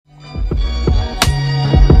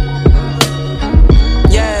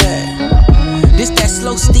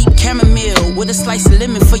ice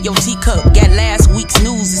lemon for your teacup. Got last week's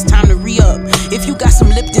news, it's time to re-up. If you got some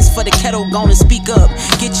Liptons for the kettle, gonna speak up.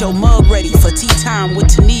 Get your mug ready for tea time with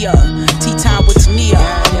Tania. Tea time with Tania.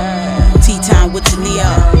 Tea time with Tania.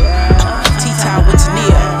 Tea time with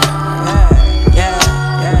Tania.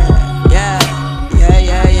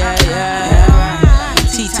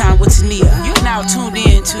 Tea time with Tania. You're now tuned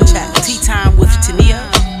in to Tea Time with Tania,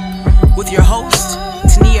 with your host,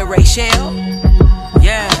 Tania Rachel.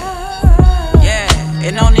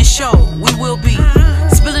 And on this show, we will be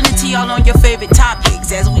spilling the tea all on your favorite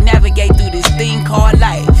topics as we navigate through this thing called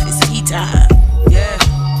life. It's tea time.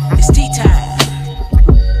 It's tea time.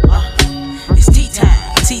 It's tea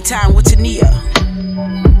time. Tea time with Tania.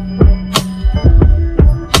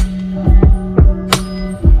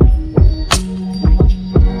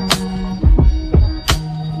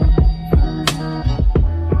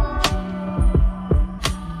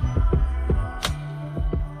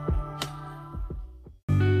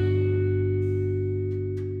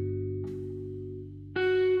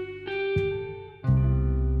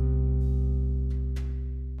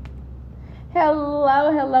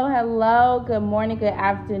 Hello. Good morning, good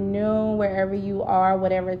afternoon, wherever you are,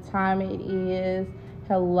 whatever time it is.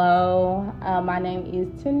 Hello. My name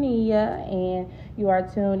is Tania, and you are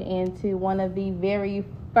tuned into one of the very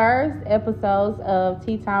first episodes of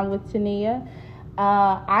Tea Time with Tania.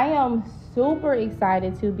 I am super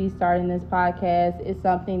excited to be starting this podcast. It's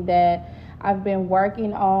something that I've been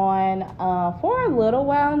working on for a little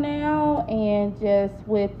while now, and just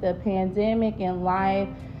with the pandemic and life,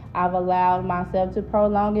 I've allowed myself to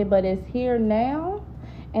prolong it, but it's here now,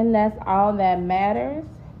 and that's all that matters,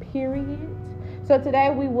 period. So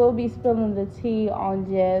today we will be spilling the tea on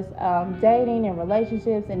just dating and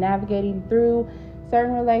relationships and navigating through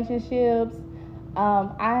certain relationships.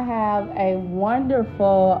 I have a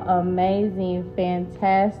wonderful, amazing,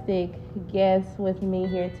 fantastic guest with me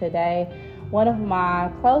here today. One of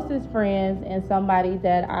my closest friends and somebody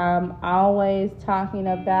that I'm always talking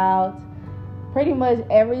about pretty much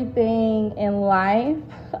everything in life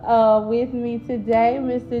with me today,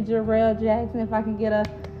 Mr. Jarell Jackson. If I can get a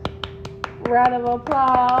round of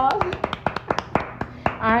applause.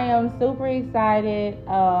 I am super excited.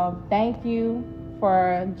 Thank you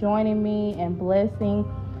for joining me and blessing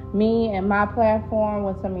me and my platform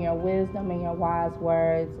with some of your wisdom and your wise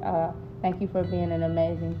words. Thank you for being an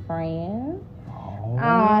amazing friend.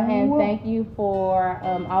 And thank you for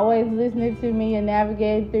always listening to me and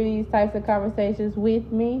navigating through these types of conversations with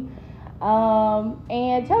me.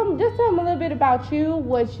 And tell me a little bit about you,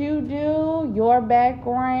 what you do, your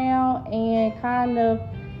background, and kind of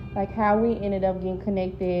like how we ended up getting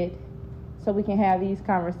connected so we can have these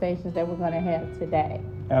conversations that we're going to have today.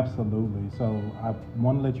 Absolutely. So I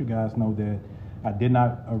want to let you guys know that I did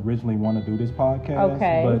not originally want to do this podcast,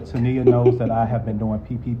 but Tania knows that I have been doing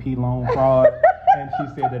PPP loan fraud. And she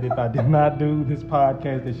said that if I did not do this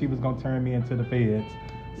podcast, that she was going to turn me into the feds.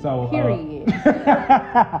 So, Period.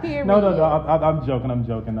 No, I'm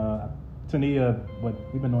joking. Tania,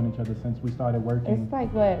 we've been knowing each other since we started working. It's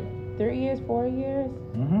like, 3 years, 4 years?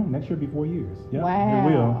 Mm-hmm. Next year will be 4 years. Yep, wow. It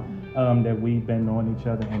will. That we've been knowing each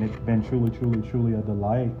other, and it's been truly a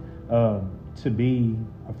delight to be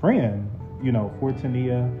a friend, for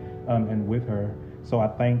Tania and with her. So I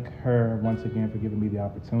thank her once again for giving me the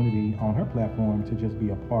opportunity on her platform to just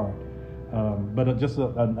be a part. But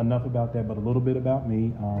enough about that, but a little bit about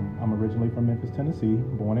me. I'm originally from Memphis, Tennessee,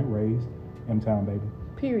 born and raised, M-Town, baby.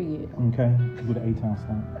 Period. Okay, do the A-Town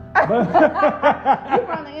stunt. You're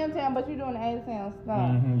from the M-Town, but you're doing the A-Town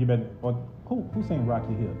stunt. Mm-hmm, you better. Who sang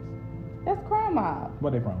Rocky Hips? That's Crime Mob.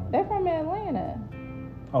 Where they from? They're from Atlanta.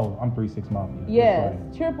 Oh, I'm 3-6 Mafia. Yes,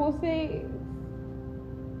 666.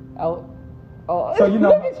 Oh. So,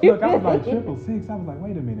 look, I was like 666. I was like,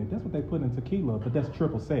 wait a minute, that's what they put in tequila, but that's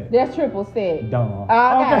triple sec. That's triple sec. Dumb.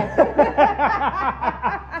 Okay.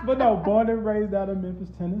 But no, born and raised out of Memphis,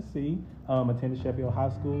 Tennessee. Attended Sheffield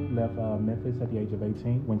High School, left Memphis at the age of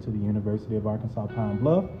 18, went to the University of Arkansas Pine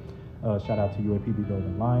Bluff. Shout out to UAPB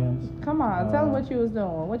Golden Lions. Come on, tell them what you was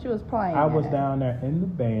doing, what you was playing. I was down there in the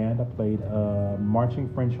band. I played marching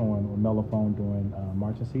French horn or mellophone during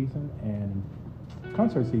marching season, and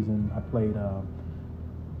concert season, I played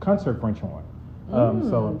concert French horn.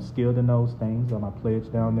 So I'm skilled in those things. I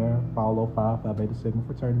pledged down there, Follow 5 Phi Beta Sigma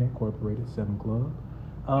Fraternity Incorporated, 7 Club.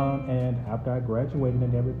 And after I graduated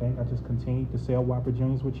and everything, I just continued to sell Whopper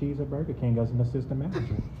Juniors with cheese at Burger King as an assistant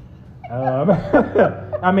manager.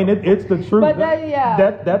 I mean, it's the truth. But that's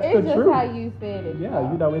the just truth. how you said it.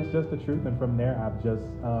 Yeah, it's just the truth. And from there, I've just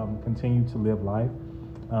continued to live life.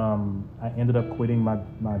 I ended up quitting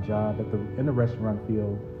my job in the restaurant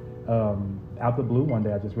field Out the blue one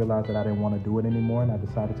day, I just realized that I didn't want to do it anymore, and I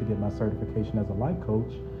decided to get my certification as a life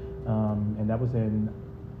coach, and that was in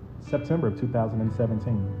September of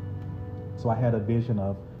 2017. So I had a vision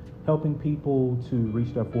of helping people to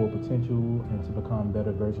reach their full potential and to become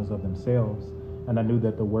better versions of themselves. And I knew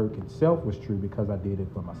that the work itself was true because I did it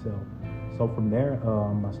for myself. So from there,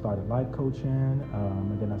 I started life coaching,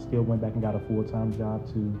 and then I still went back and got a full-time job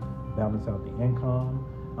to balance out the income.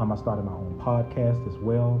 I started my own podcast as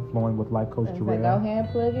well, Flowing with Life Coach Jarell. Go ahead and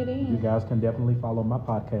plug it in. You guys can definitely follow my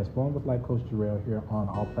podcast, Flowing with Life Coach Jarell, here on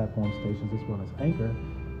all platform stations as well as Anchor.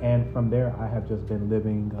 And from there, I have just been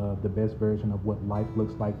living the best version of what life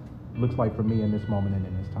looks like for me in this moment and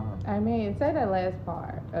in this time. I mean, say that last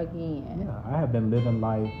part again. Yeah, I have been living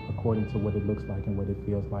life according to what it looks like and what it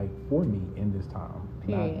feels like for me in this time.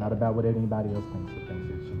 Not about what anybody else thinks it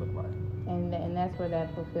should look like. And that's where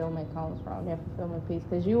that fulfillment comes from, that fulfillment piece.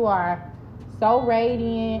 Because you are so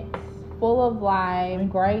radiant, full of life,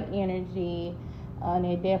 great energy, and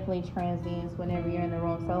it definitely transcends whenever you're in the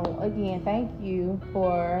room. So again, thank you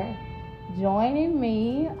for joining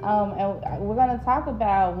me. And we're going to talk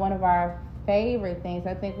about one of our favorite things.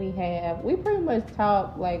 I think we pretty much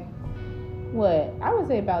talk like, I would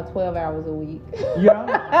say about 12 hours a week. Yeah,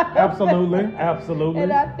 absolutely.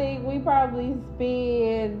 And I think we probably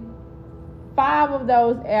spend 5 of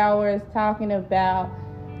those hours talking about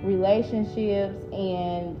relationships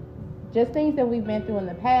and just things that we've been through in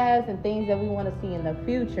the past and things that we want to see in the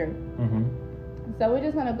future. Mm-hmm. So we're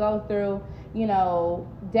just going to go through,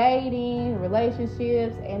 dating,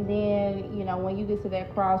 relationships, and then, when you get to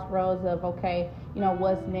that crossroads of, okay,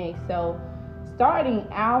 what's next? So starting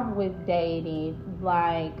out with dating,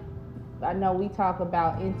 like, I know we talk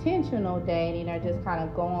about intentional dating or just kind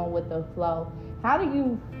of going with the flow. How do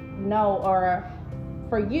you know, or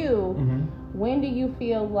for you, when do you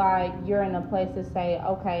feel like you're in a place to say,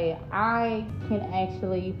 okay, I can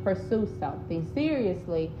actually pursue something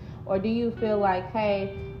seriously? Or do you feel like,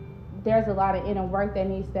 hey, there's a lot of inner work that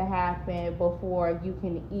needs to happen before you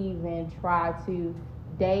can even try to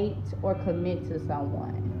date or commit to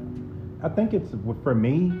someone? I think for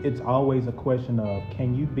me, it's always a question of,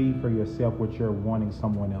 can you be for yourself what you're wanting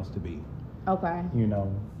someone else to be? Okay.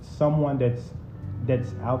 Someone that's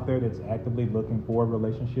out there that's actively looking for a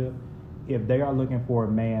relationship, if they are looking for a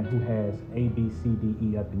man who has A, B, C, D,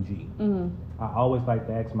 E, F, and G, I always like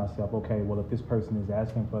to ask myself, okay, well, if this person is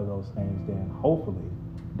asking for those things, then hopefully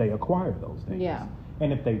they acquire those things. Yeah.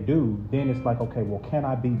 And if they do, then it's like, okay, well, can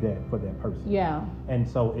I be that for that person? Yeah. And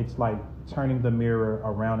so it's like turning the mirror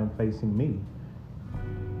around and facing me.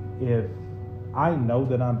 If I know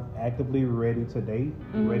that I'm actively ready to date,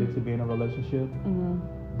 ready to be in a relationship,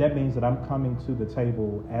 that means that I'm coming to the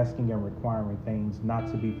table asking and requiring things not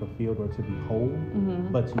to be fulfilled or to be whole,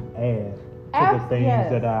 but to add to the things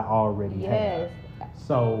that I already have.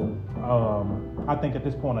 So I think at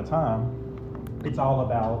this point in time, it's all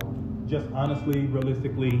about just honestly,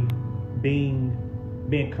 realistically being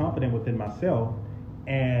confident within myself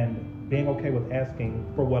and being okay with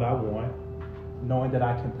asking for what I want, knowing that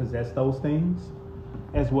I can possess those things,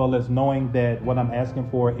 as well as knowing that what I'm asking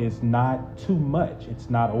for is not too much. It's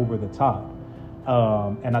not over the top.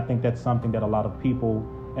 And I think that's something that a lot of people,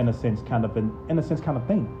 in a sense, kind of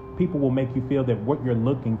think. People will make you feel that what you're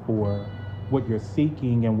looking for, what you're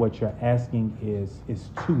seeking, and what you're asking is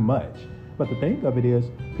too much. But the thing of it is,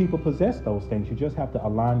 people possess those things. You just have to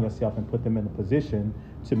align yourself and put them in a position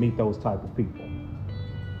to meet those type of people.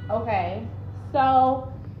 Okay,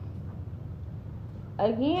 so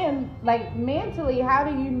again, like mentally, how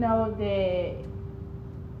do you know that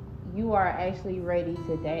you are actually ready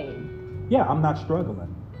to date? Yeah, I'm not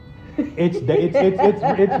struggling. It's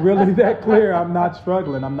really that clear. I'm not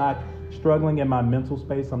struggling. I'm not struggling in my mental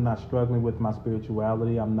space. I'm not struggling with my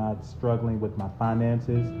spirituality. I'm not struggling with my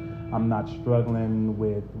finances. I'm not struggling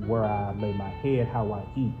with where I lay my head, how I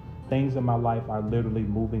eat. Things in my life are literally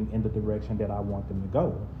moving in the direction that I want them to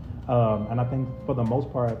go. And I think for the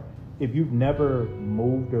most part, if you've never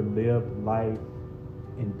moved or lived life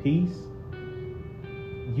in peace,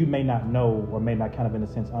 you may not know or may not kind of in a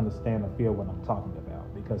sense understand or feel what I'm talking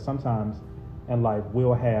about. Because sometimes in life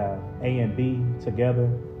we'll have A and B together,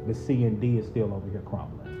 but C and D is still over here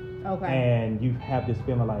crumbling. Okay. And you have this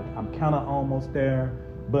feeling like I'm kind of almost there,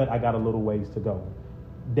 but I got a little ways to go.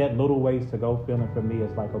 That little ways to go feeling for me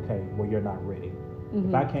is like, okay, well, you're not ready.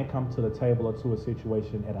 If I can't come to the table or to a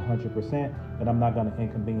situation at 100%, then I'm not going to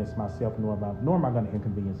inconvenience myself, nor am I going to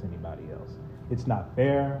inconvenience anybody else. It's not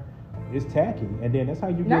fair. It's tacky. And then that's how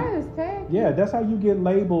you get... it's tacky. Yeah, that's how you get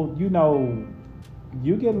labeled, you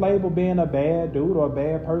get labeled being a bad dude or a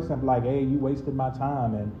bad person, like, hey, you wasted my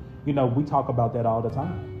time. And, we talk about that all the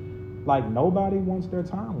time. Like, nobody wants their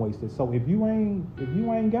time wasted. So if you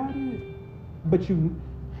ain't got it, but you,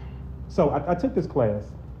 so I took this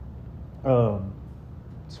class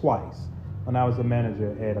twice when I was a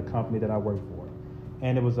manager at a company that I worked for,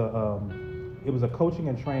 and it was a coaching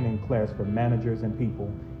and training class for managers and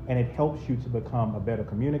people, and it helps you to become a better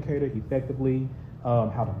communicator effectively,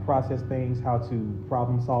 how to process things, how to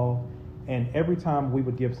problem solve. And every time we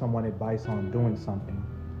would give someone advice on doing something,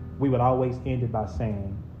 we would always end it by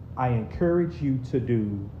saying, I encourage you to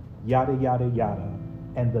do yada, yada, yada,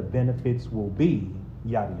 and the benefits will be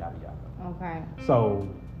yada, yada, yada. Okay. So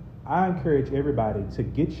I encourage everybody to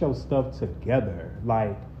get your stuff together.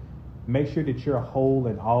 Like, make sure that you're whole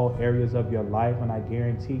in all areas of your life, and I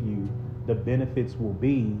guarantee you the benefits will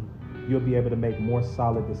be, you'll be able to make more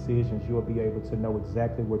solid decisions. You'll be able to know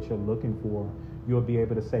exactly what you're looking for. You'll be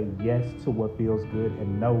able to say yes to what feels good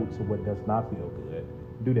and no to what does not feel good.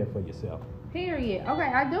 Do that for yourself. Period.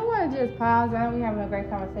 Okay, I do want to just pause. I know we're having a great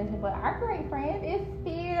conversation, but our great friend is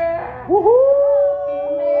here.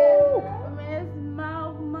 Woohoo! Miss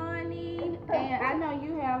Mo Money. And I know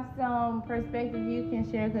you have some perspective you can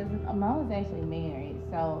share because Mo is actually married.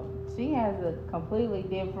 So she has a completely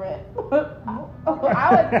different. I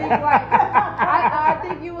would think I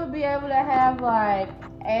think you would be able to have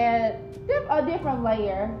add a different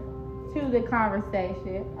layer to the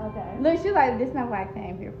conversation. Okay. Look, she's like, this is not what I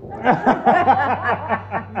came here for.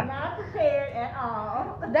 Not prepared at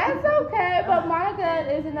all. That's okay, but Monica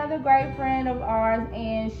is another great friend of ours,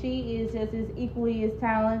 and she is just as equally as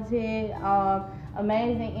talented,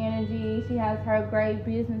 amazing energy. She has her great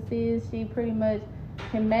businesses. She pretty much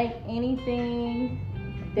can make anything,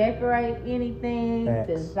 decorate anything, Facts.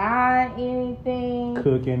 design anything,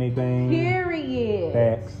 Cook anything. period.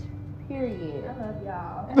 Facts. Period. I love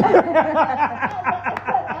y'all.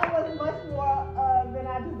 That was much more than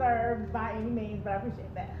I deserved by any means, but I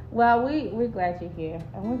appreciate that. Well, we're glad you're here,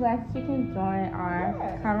 and we're glad that you can join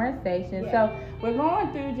our conversation. Yeah. So we're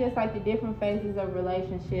going through just like the different phases of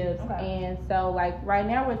relationships, Okay. and so like right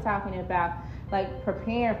now we're talking about like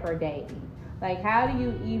preparing for dating. Like, how do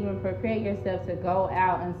you even prepare yourself to go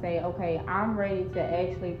out and say, okay, I'm ready to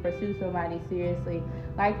actually pursue somebody seriously?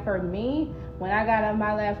 Like, for me, when I got in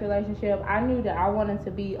my last relationship, I knew that I wanted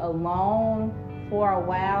to be alone for a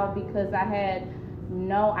while because I had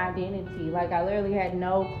no identity. Like, I literally had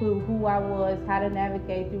no clue who I was, how to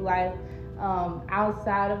navigate through life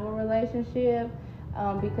outside of a relationship,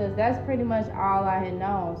 because that's pretty much all I had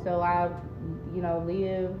known. So I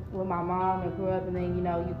live with my mom and grew up, and then, you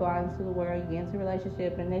go out into the world, you get into a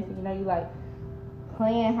relationship, and next thing you know, you like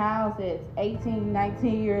playing house at 18,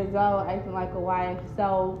 19 years old, acting like a wife.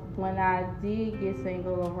 So when I did get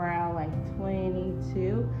single around like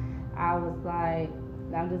 22, I was like,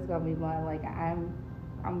 I'm just gonna be blunt, like I'm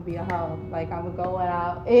gonna be a hoe. Like, I'm gonna go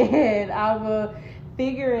out and I'm gonna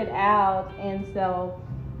figure it out. And so,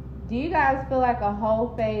 do you guys feel like a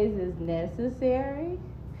hoe phase is necessary?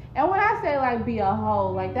 And when I say like be a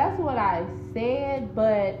hoe, like that's what I said,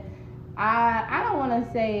 but I don't want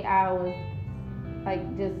to say I was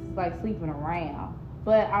like just like sleeping around.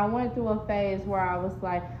 But I went through a phase where I was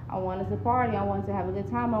like, I wanted to party, I wanted to have a good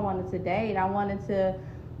time, I wanted to date, I wanted to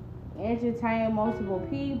entertain multiple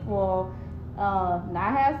people,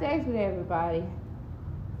 not have sex with everybody.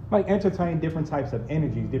 Like, entertain different types of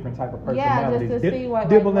energies, different type of Yeah, personalities. just to see what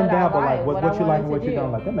dibble like, and what I dabble, like, like what what I you like and wanted what to you do.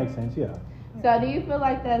 don't like. That makes sense, yeah. So do you feel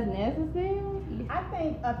like that's necessary? I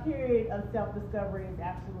think a period of self-discovery is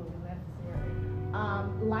absolutely necessary.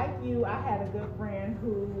 Like you, I had a good friend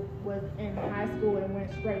who was in high school and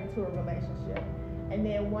went straight into a relationship. And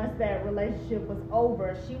then once that relationship was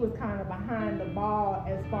over, she was kind of behind the ball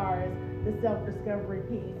as far as the self-discovery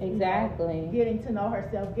piece. Exactly. Getting to know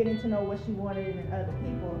herself, getting to know what she wanted in other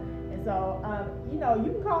people. And so, you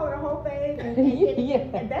can call it a whole phase, and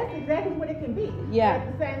and that's exactly what it can be. Yeah. But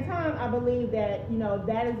at the same time, I believe that,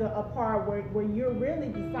 that is a part where you're really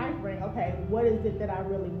deciphering, okay, what is it that I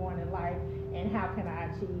really want in life, and how can I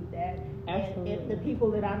achieve that? Absolutely. And if the people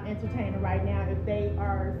that I'm entertaining right now, if they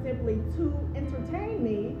are simply to entertain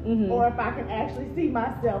me, or if I can actually see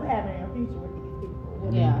myself having a future with these people.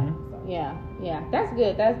 Yeah. That's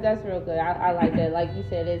good. That's real good. I like that. Like you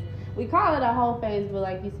said, we call it a whole phase, but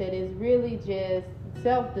like you said, it's really just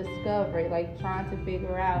self-discovery, like trying to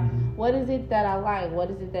figure out what is it that I like, what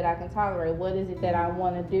is it that I can tolerate, what is it that I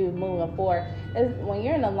want to do moving forward. When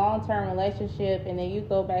you're in a long-term relationship and then you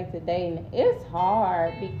go back to dating, it's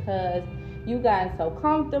hard because you've gotten so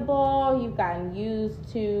comfortable, you've gotten used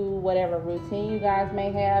to whatever routine you guys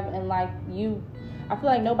may have, and I feel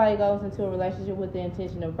like nobody goes into a relationship with the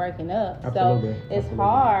intention of breaking up. Absolutely. So it's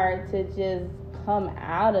hard to just come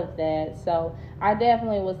out of that. So I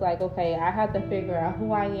definitely was like, okay, I have to figure out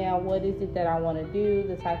who I am, what is it that I want to do,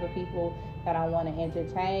 the type of people that I want to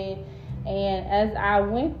entertain. And as I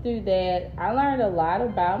went through that, I learned a lot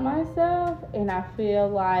about myself, and I feel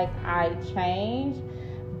like I changed.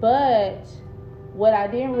 But what I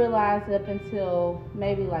didn't realize up until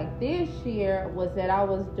maybe like this year was that I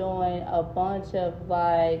was doing a bunch of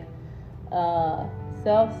like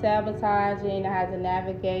self-sabotaging. I had to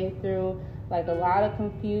navigate through like a lot of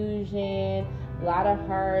confusion, a lot of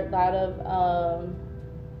hurt, a lot of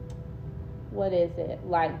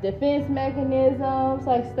like defense mechanisms,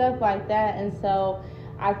 like stuff like that. And so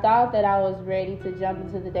I thought that I was ready to jump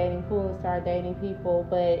into the dating pool and start dating people,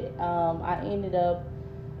 but I ended up,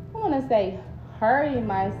 I want to say hurting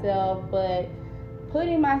myself, but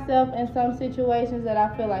putting myself in some situations that I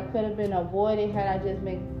feel like could have been avoided had I just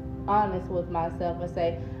been honest with myself and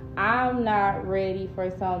say, I'm not ready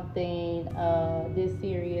for something this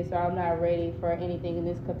serious, or I'm not ready for anything in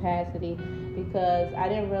this capacity, because I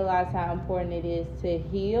didn't realize how important it is to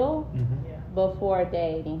heal before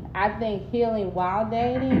dating. I think healing while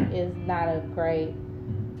dating is not a great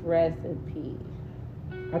recipe.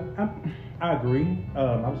 I agree.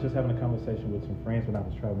 I was just having a conversation with some friends when I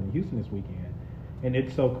was traveling to Houston this weekend, and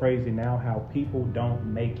it's so crazy now how people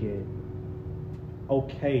don't make it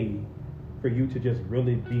okay for you to just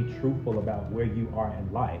really be truthful about where you are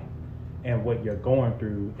in life and what you're going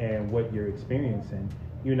through and what you're experiencing.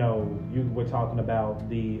 You know, you were talking about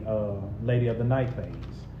the lady of the night phase.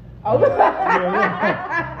 Oh.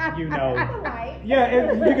 You know,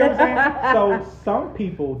 yeah, you get what I'm saying? So some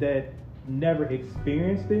people that never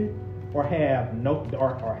experienced it or have no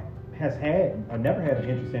or has had or never had an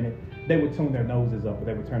interest in it, they would tune their noses up, or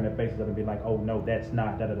they would turn their faces up and be like, oh no, that's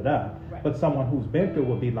not da da da da. Right. But someone who's been through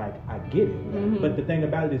would be like, I get it. Mm-hmm. But the thing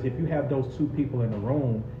about it is, if you have those two people in the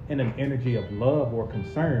room in an energy of love or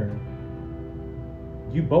concern,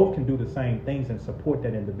 you both can do the same things and support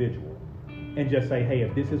that individual. And just say, hey,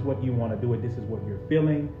 if this is what you want to do, if this is what you're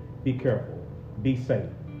feeling, be careful, be safe.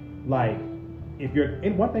 Like, if you're,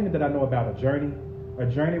 and one thing that I know about a journey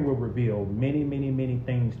will reveal many, many, many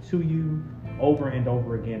things to you over and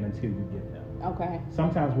over again until you get them. Okay.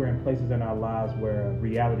 Sometimes we're in places in our lives where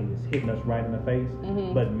reality is hitting us right in the face,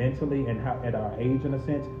 but mentally and at our age, in a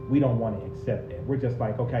sense, we don't want to accept that. We're just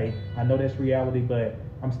like, okay, I know that's reality, but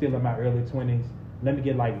I'm still in my early 20s. Let me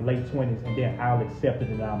get like late 20s, and then I'll accept it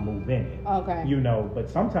and I'll move in it. Okay. You know, but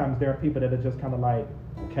sometimes there are people that are just kind of like,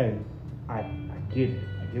 okay, I get it.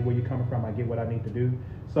 I get where you're coming from. I get what I need to do.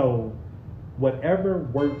 So whatever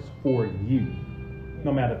works for you,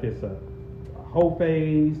 no matter if it's a whole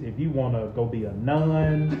phase, if you want to go be a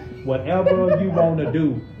nun, whatever you want to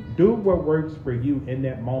do what works for you in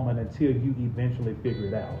that moment until you eventually figure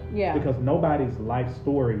it out. Yeah. Because nobody's life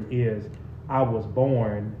story is, I was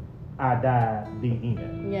born, I died, the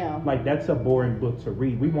end. Yeah. Like, that's a boring book to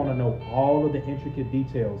read. We want to know all of the intricate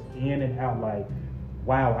details in and out, like,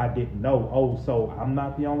 wow, I didn't know. Oh, so I'm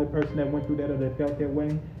not the only person that went through that or that felt that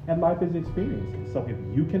way. And life is experiences. So if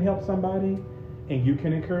you can help somebody and you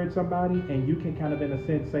can encourage somebody and you can kind of, in a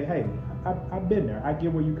sense, say, hey, I've been there. I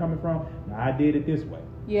get where you're coming from. Now, I did it this way.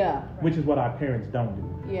 Yeah. Which is what our parents don't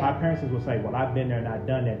do. Yeah. Our parents will say, well, I've been there and I've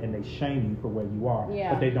done that, and they shame you for where you are.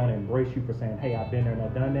 Yeah. But they don't embrace you for saying, hey, I've been there and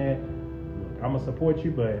I've done that. Look, I'm going to support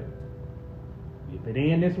you, but if it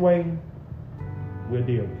ain't this way, we'll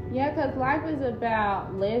deal with it. Yeah, because life is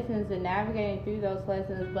about lessons and navigating through those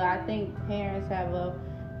lessons, but I think parents have a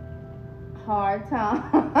hard time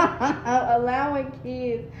allowing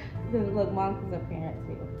kids, look, mom's a parent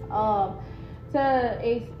too, to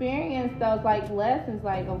experience those like lessons.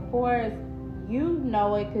 Like, of course, you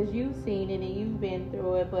know it because you've seen it and you've been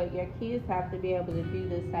through it, but your kids have to be able to do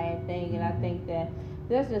the same thing. And I think that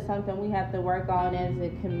that's just something we have to work on as a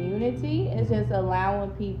community. It's just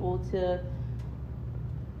allowing people to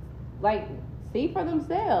like see for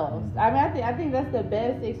themselves. I mean, I think that's the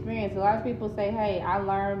best experience. A lot of people say, hey, I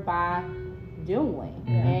learned by doing.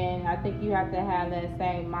 And I think you have to have that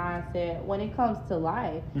same mindset when it comes to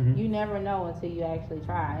life. You never know until you actually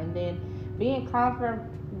try. And then being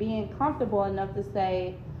comfortable enough to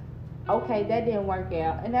say, okay, that didn't work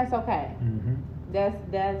out, and that's okay.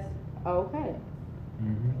 That's okay.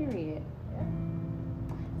 Period.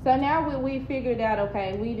 So now we figured out,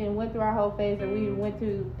 okay, we didn't went through our whole phase, or we went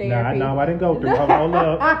through therapy. No, I didn't go through. Hold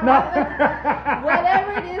up. No.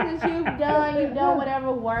 Whatever it is that you've done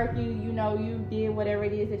whatever work, you did whatever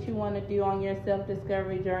it is that you want to do on your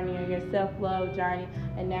self-discovery journey or your self-love journey,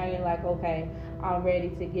 and now you're like, okay, I'm ready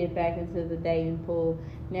to get back into the dating pool.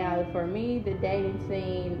 Now, for me, the dating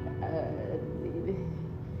scene,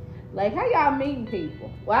 Like, how y'all meeting people?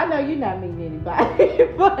 Well, I know you're not meeting anybody,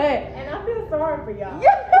 but And I feel sorry for y'all.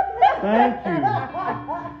 Thank you.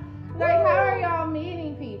 like, how are y'all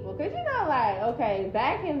meeting people? Cause you know, like, okay,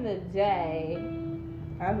 back in the day,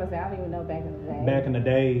 I was gonna say I don't even know back in the day. Back in the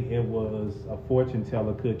day, it was a fortune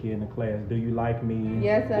teller cookie in the class. Do you like me?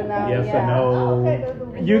 Yes or no? Yes yeah. or no?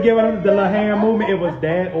 Okay, You give them the little hand movement. It was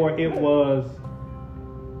that, or it was.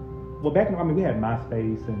 Well, back in, I mean, we had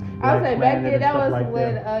MySpace and. I would say back Planet then and that stuff was like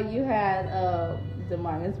when that. you had the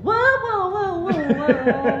Marcus. Whoa, whoa, whoa, whoa,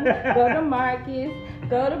 whoa. Go to Marcus.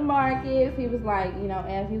 He was like, you know,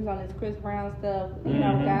 as he was on his Chris Brown stuff, you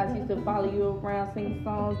know, guys used to follow you around, singing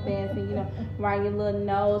songs, dancing, you know, write your little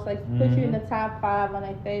notes, like put you in the top 5 on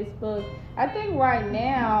their Facebook. I think right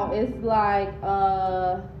now it's like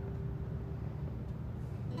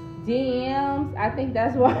DMs. I think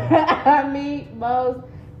that's why I meet most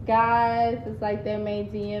guys. It's like they may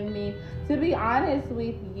DM me. To be honest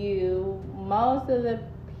with you, most of the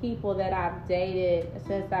people that I've dated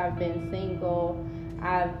since I've been single,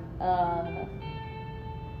 I've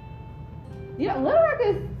you know, Little Rock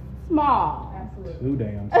is small. Absolutely. Too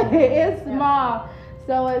damn small. It's small.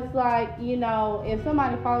 So it's like, you know, if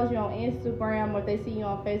somebody follows you on Instagram or if they see you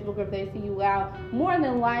on Facebook or if they see you out, more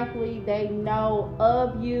than likely they know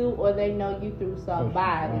of you or they know you through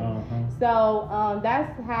somebody. So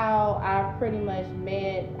that's how I pretty much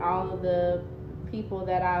met all of the people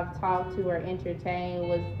that I've talked to or entertained.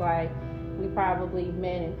 Was like we probably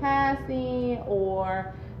met in passing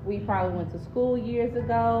or we probably went to school years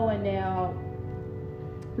ago and now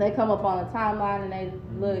they come up on the timeline and they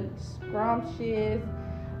look scrumptious.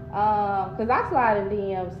 Cause I slide in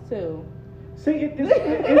DMs too. See,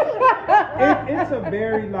 it's a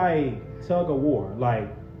very like tug of war. Like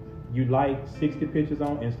you like 60 pictures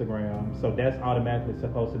on Instagram, so that's automatically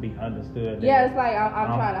supposed to be understood. Yeah, it's like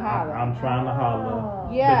I'm trying to holler. I'm trying to holler.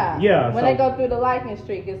 Yeah, But, yeah. When So, they go through the liking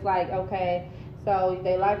streak, it's like okay, so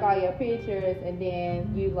they like all your pictures, and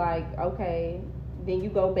then you like okay, then you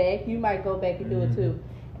go back. You might go back and do it too.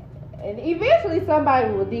 And eventually somebody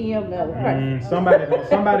will DM the other person.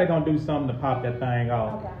 somebody gonna do something to pop that thing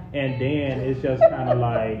off, and then it's just kind of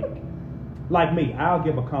like me. I'll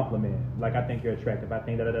give a compliment, like I think you're attractive. I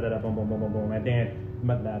think da da da da boom boom boom boom boom, and then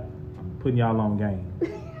not putting y'all on game.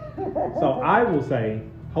 So I will say,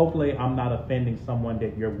 hopefully, I'm not offending someone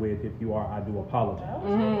that you're with. If you are, I do apologize.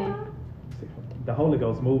 Mm-hmm. The Holy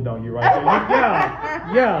Ghost moved on you right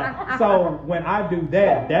there. Yeah. So when I do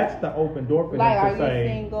that, that's the open door for like, them to are say. you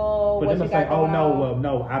single? But What then you they say, got oh going no, on? well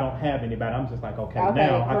no, I don't have anybody. I'm just like, okay, Okay,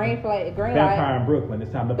 now green vampire light. in Brooklyn. It's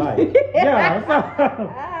time to bite. Yeah.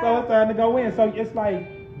 So it's time to go in. So it's like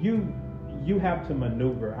you have to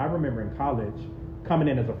maneuver. I remember in college coming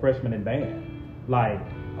in as a freshman in band, like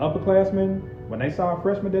upperclassmen. When they saw a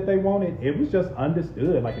freshman that they wanted, it was just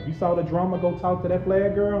understood. Like if you saw the drummer go talk to that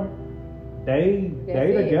flag girl, they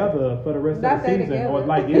together for the rest of the season, together. or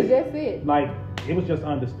like That's it. Like it was just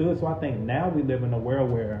understood. So I think now we live in a world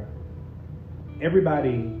where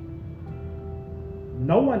everybody,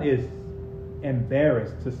 no one is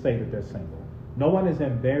embarrassed to say that they're single. No one is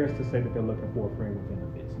embarrassed to say that they're looking for a friend with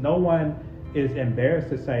benefits. No one is embarrassed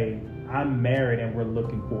to say I'm married and we're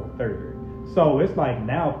looking for a third. So it's like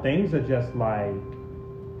now things are just like,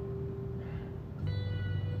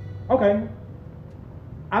 okay.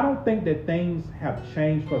 I don't think that things have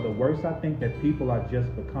changed for the worse. I think that people are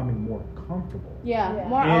just becoming more comfortable. Yeah,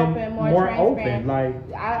 more and open, more transparent. open.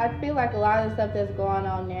 Like I feel like a lot of the stuff that's going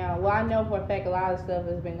on now. Well, I know for a fact a lot of stuff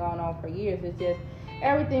has been going on for years. It's just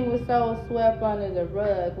everything was so swept under the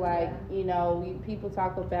rug. Like you know, people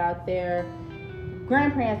talk about their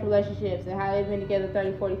grandparents' relationships and how they've been together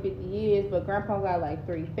 30, 40, 50 years, but grandpa got like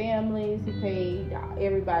 3 families. He paid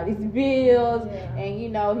everybody's bills, and you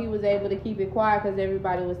know, he was able to keep it quiet because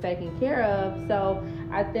everybody was taken care of. So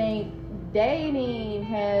I think dating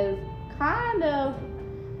has kind of,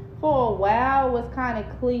 for a while, was kind of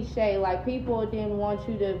cliche. Like people didn't want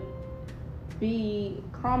you to be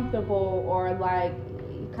comfortable or like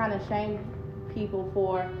kind of shame people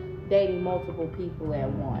for dating multiple people at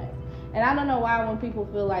once. And I don't know why when people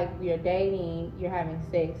feel like you're dating, you're having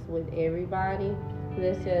sex with everybody.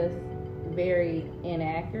 That's just very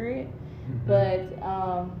inaccurate. But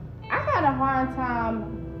I had a hard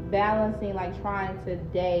time balancing like trying to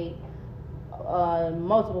date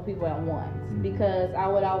multiple people at once because I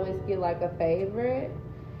would always get like a favorite,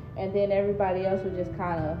 and then everybody else would just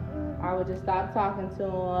kind of, I would just stop talking to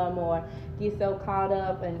them or get so caught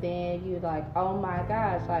up, and then you're like, oh my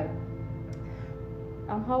gosh, like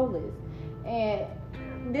I'm hopeless. And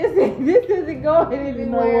this isn't going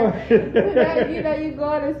anywhere. You know You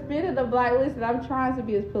go and spit in the black. Listen, I'm trying to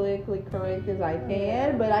be as politically correct as I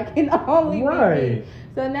can, but I can only be me.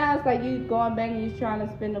 So now it's like you going back and you trying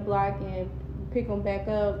to spin the block and pick them back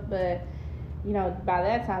up, but by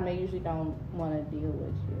that time they usually don't want to deal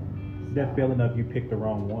with you. So. That feeling of you picked the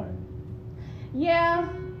wrong one. Yeah.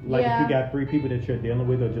 Like if you got 3 people that you're dealing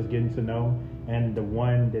with or just getting to know, and the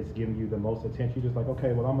one that's giving you the most attention, you're just like,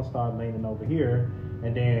 okay, well, I'm going to start leaning over here.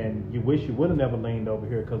 And then you wish you would have never leaned over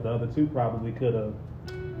here because the other 2 probably could have,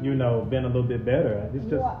 been a little bit better. It's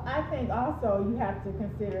just... Well, I think also you have to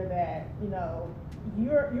consider that,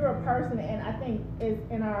 you're a person, and I think it's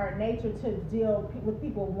in our nature to deal with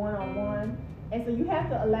people one-on-one. And so you have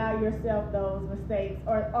to allow yourself those mistakes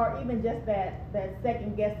or even just that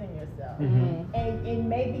second guessing yourself. Mm-hmm. And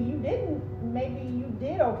maybe you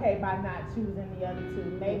did okay by not choosing the other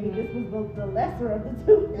 2. Maybe this was the lesser of the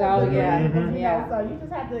 2. Oh, yeah. Mm-hmm. So you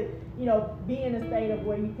just have to, be in a state of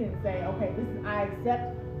where you can say, okay, I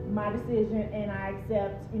accept my decision and I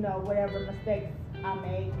accept, whatever mistakes I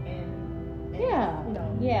make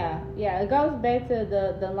Yeah. It goes back to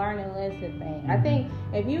the learning lesson thing. I think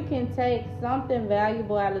if you can take something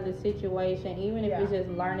valuable out of the situation, even if it's just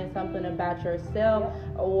learning something about yourself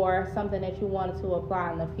or something that you wanted to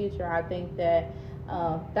apply in the future, I think that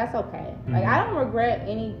that's okay. Like, I don't regret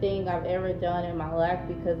anything I've ever done in my life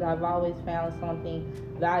because I've always found something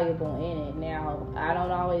valuable in it. Now, I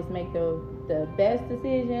don't always make the best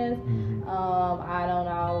decisions. I don't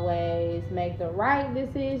always make the right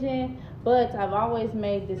decision, but I've always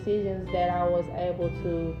made decisions that I was able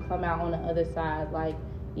to come out on the other side, like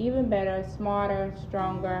even better, smarter,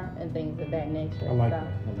 stronger, and things of that nature. I like that.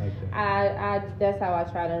 I that's how I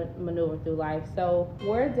try to maneuver through life. So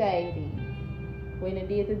we're dating. We done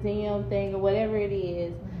did the DM thing or whatever it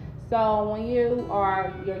is. So when you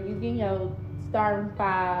getting your starting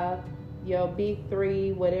 5, your big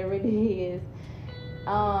 3, whatever it is,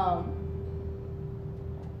 how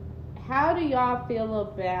do y'all feel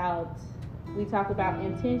about, we talk about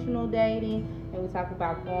intentional dating and we talk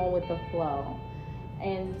about going with the flow.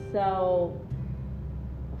 And so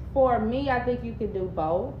for me, I think you can do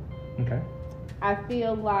both. Okay. I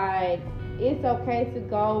feel like it's okay to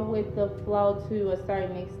go with the flow to a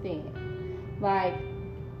certain extent. Like,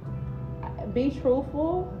 be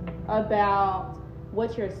truthful about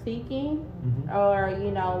what you're seeking or,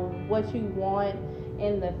 what you want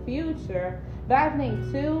in the future. But I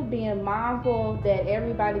think, too, being mindful that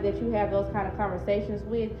everybody that you have those kind of conversations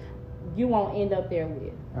with, you won't end up there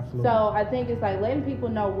with. Absolutely. So I think it's like letting people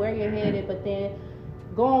know where you're headed, but then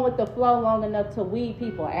going with the flow long enough to weed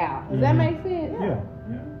people out. Does that make sense?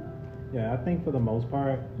 Yeah, I think for the most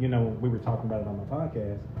part, we were talking about it on the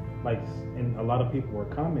podcast, and a lot of people were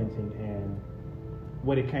commenting, and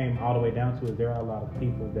what it came all the way down to is there are a lot of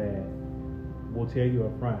people that will tell you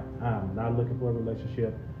up front, I'm not looking for a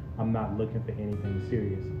relationship, I'm not looking for anything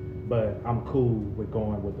serious, but I'm cool with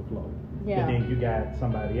going with the flow. Yeah. But then you got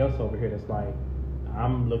somebody else over here that's like,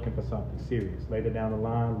 I'm looking for something serious. Later down the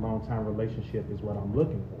line, long-term relationship is what I'm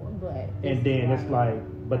looking for. And then it's like,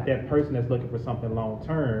 but that person that's looking for something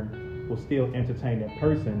long-term will still entertain that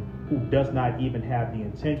person who does not even have the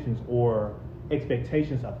intentions or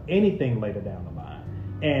expectations of anything later down the line.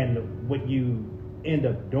 And what you end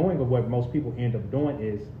up doing, or what most people end up doing,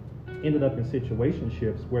 is ended up in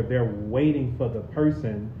situationships where they're waiting for the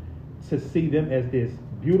person to see them as this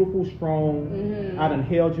beautiful, strong, I done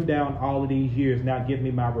held you down all of these years, now give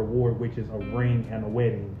me my reward, which is a ring and a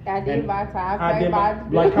wedding. I did my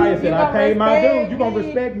time. Like Kaya said, I paid my dues. You gonna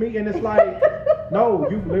respect me? And it's like, no,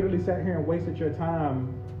 you literally sat here and wasted your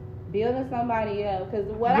time building somebody up. Because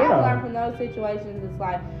what I learned from those situations is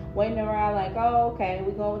like waiting around, like, oh, okay,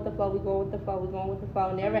 we going with the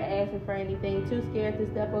flow, never asking for anything, too scared to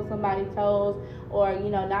step on somebody's toes, or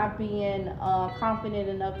not being confident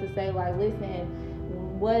enough to say, like, listen,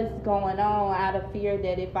 what's going on, out of fear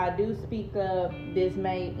that if I do speak up, this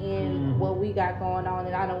may end what we got going on,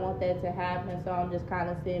 and I don't want that to happen, so I'm just kind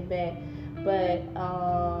of sitting back. But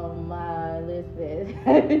listen,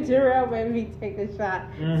 Jarell made me take a shot,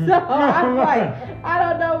 so I'm like, I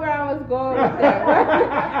don't know where I was going with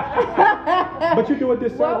that. But you do a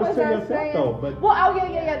disservice to yourself, though. But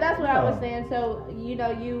that's what I was saying. So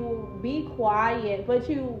you be quiet, but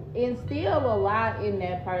you instill a lot in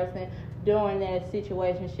that person during that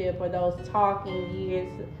situationship or those talking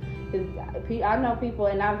years. Because I know people,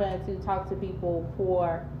 and I've done it to talk to people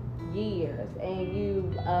for years, and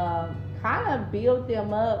you kind of build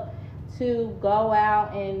them up to go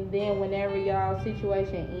out, and then whenever y'all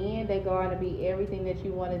situation ends, they're going to be everything that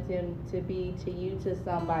you wanted them to be to you, to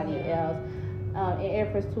somebody else. in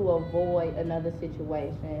efforts to avoid another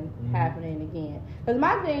situation happening again. Because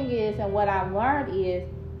my thing is, and what I've learned is,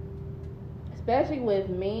 especially with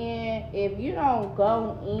men, if you don't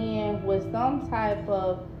go in with some type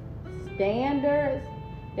of standards,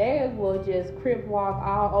 they will just crip walk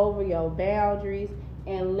all over your boundaries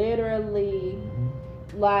and literally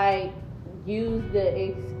like use the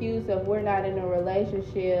excuse of we're not in a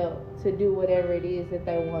relationship to do whatever it is that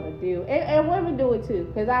they want to do. And women do it too,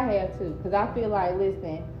 because I have too. Because I feel like,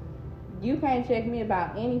 listen, you can't check me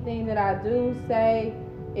about anything that I do, say,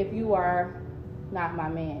 if you are not my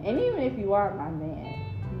man. And even if you are my man,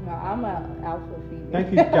 I'm an alpha female. Thank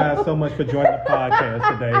you guys so much for joining the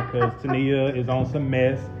podcast today, because Tania is on some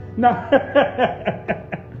mess. No.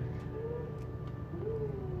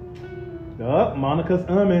 Oh, Monica's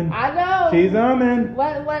umming. I know. She's umming.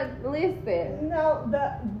 What, listen. No,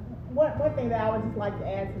 one thing that I would just like to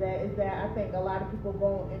add to that is that I think a lot of people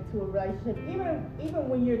go into a relationship, even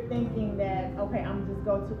when you're thinking that, okay, I'm just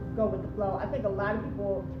go with the flow. I think a lot of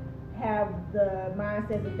people have the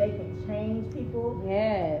mindset that they can change people.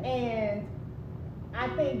 Yes. And I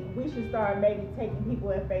think we should start maybe taking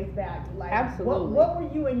people at face value. Like, absolutely. What were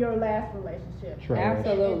you in your last relationship? Trash.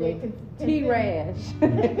 Absolutely. T-rash.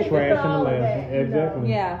 Trash in the last. Exactly.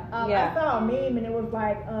 Yeah. I saw a meme and it was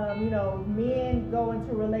like, men go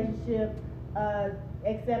into a relationship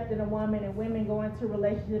accepting a woman, and women go into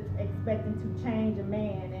relationships expecting to change a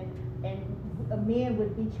man, and men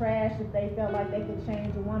would be trash if they felt like they could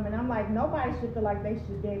change a woman. I'm like, nobody should feel like they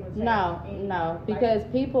should be able to change. No, because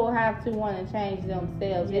people have to want to change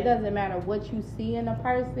themselves. It doesn't matter what you see in a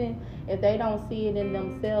person. If they don't see it in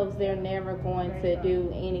themselves, they're never going to do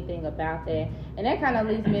anything about that. And that kind of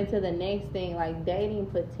leads me into the next thing, like dating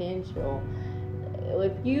potential.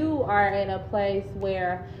 If you are in a place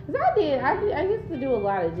where, because I used to do a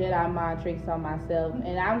lot of Jedi mind tricks on myself,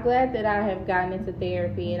 and I'm glad that I have gotten into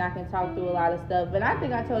therapy and I can talk through a lot of stuff. But I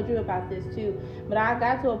think I told you about this too. But I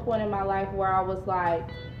got to a point in my life where I was like,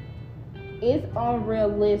 it's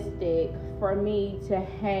unrealistic for me to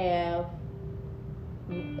have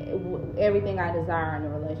everything I desire in a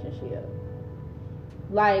relationship.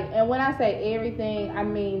 Like, and when I say everything, I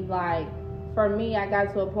mean like, for me, I got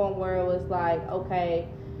to a point where it was like, okay,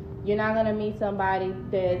 you're not going to meet somebody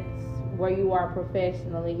that's where you are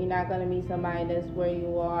professionally. You're not going to meet somebody that's where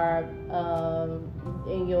you are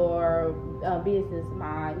in your business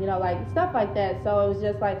mind. Like stuff like that. So it was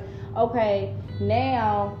just like, okay,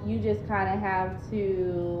 now you just kind of have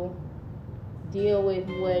to deal with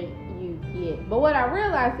what you get. But what I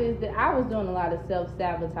realized is that I was doing a lot of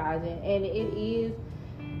self-sabotaging, and it is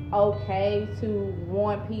okay to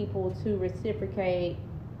want people to reciprocate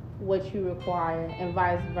what you require and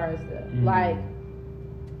vice versa. Like,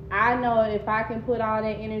 I know if I can put all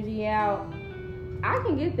that energy out, I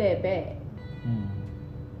can get that back.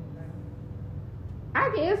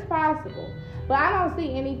 It's possible. But I don't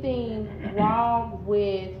see anything wrong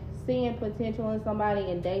with seeing potential in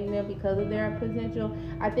somebody and dating them because of their potential.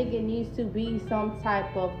 I think it needs to be some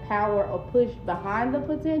type of power or push behind the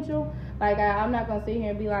potential. Like, I'm not gonna sit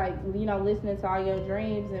here and be like, listening to all your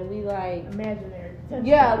dreams and we like imaginary potential.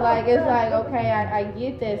 Yeah, like it's like, okay, I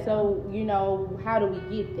get that. So how do we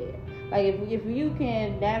get there? Like, if you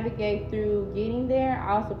can navigate through getting there,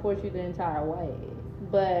 I'll support you the entire way.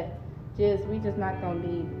 But we just not gonna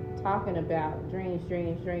be talking about dreams.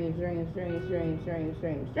 Dreams,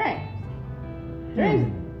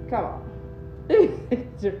 come on.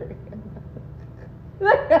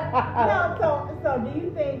 No, so do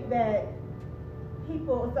you think that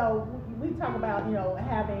people? So we talk about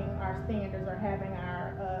having our standards or having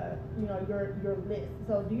our your list.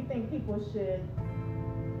 So do you think people should,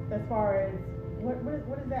 as far as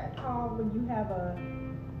what is that called when you have a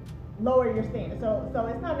lower your standards? So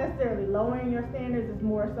it's not necessarily lowering your standards. It's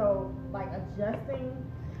more so like adjusting.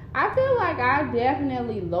 I feel like I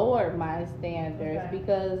definitely lowered my standards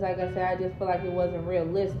because, like I said, I just feel like it wasn't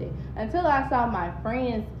realistic. Until I saw my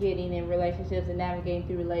friends getting in relationships and navigating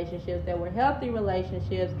through relationships that were healthy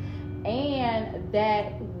relationships and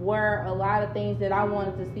that were a lot of things that I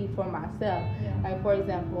wanted to see for myself. Yeah. Like, for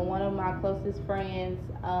example, one of my closest friends,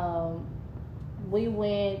 we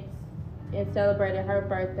went and celebrated her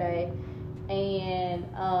birthday, and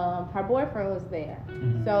her boyfriend was there.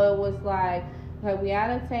 So it was like, we out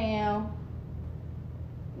of town,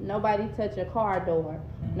 nobody touch a car door,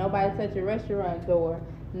 nobody touch a restaurant door,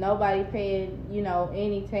 nobody paying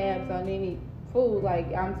any tabs on any food.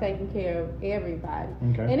 Like, I'm taking care of everybody.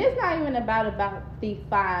 And it's not even about the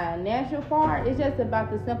financial part. It's just about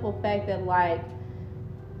the simple fact that, like,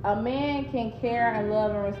 a man can care and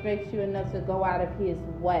love and respect you enough to go out of his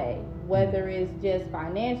way whether it's just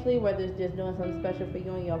financially, whether it's just doing something special for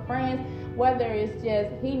you and your friends, whether it's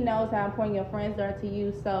just he knows how important your friends are to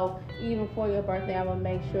you. So even for your birthday, I'm gonna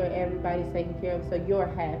make sure everybody's taken care of, so you're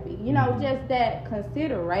happy. You know, just that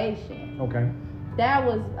consideration. Okay. That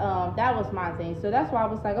was my thing. So that's why I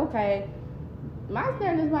was like, okay, my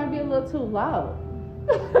standards might be a little too low.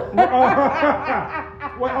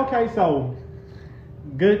 Well, okay, so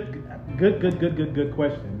good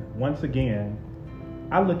question. Once again,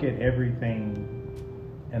 I look at everything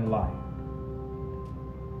in life.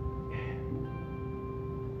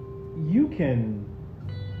 You can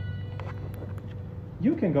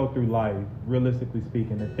go through life, realistically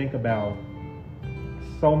speaking, and think about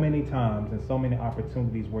so many times and so many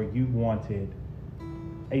opportunities where you wanted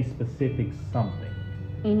a specific something.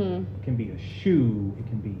 Mm-hmm. It can be a shoe, it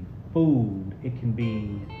can be food, it can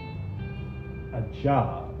be a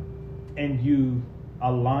job, and you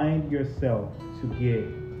aligned yourself to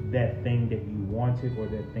get that thing that you wanted or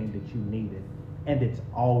that thing that you needed, and it's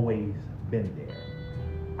always been there.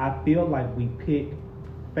 I feel like we pick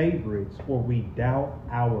favorites, or we doubt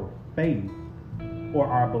our faith or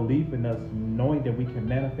our belief in us knowing that we can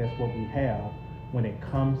manifest what we have when it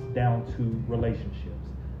comes down to relationships.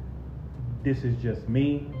 This is just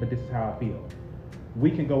me, but this is how I feel. We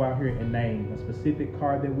can go out here and name a specific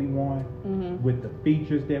car that we want, with the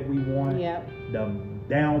features that we want, the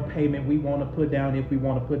down payment we want to put down. If we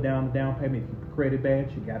want to put down the down payment, if you credit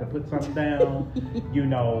badge, you got to put something down. You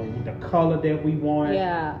know, the color that we want,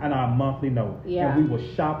 and our monthly note. And we will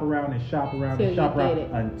shop around and shop around and shop around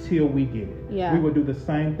until we get it. We will do the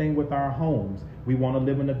same thing with our homes. We want to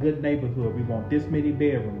live in a good neighborhood. We want this many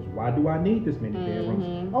bedrooms. Why do I need this many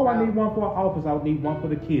bedrooms? Oh, I need one for our office. I need one for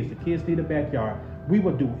the kids. The kids need a backyard. We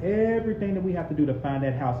will do everything that we have to do to find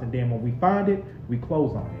that house, and then when we find it, we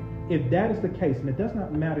close on it. If that is the case, and it does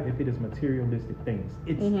not matter if it is materialistic things,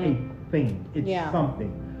 it's a thing, it's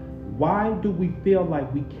something. Why do we feel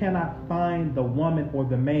like we cannot find the woman or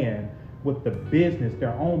the man with the business,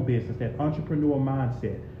 their own business, that entrepreneurial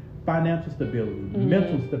mindset, financial stability,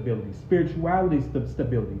 mental stability, spirituality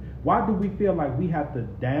stability? Why do we feel like we have to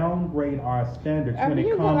downgrade our standards when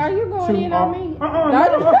it comes are you going to in our... on me?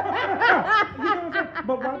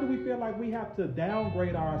 But why do we feel like we have to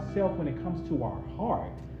downgrade ourselves when it comes to our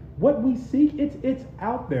heart? What we seek, it's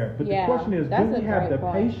out there. But the question is, do we have the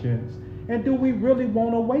patience, and do we really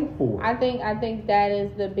want to wait for it? I think that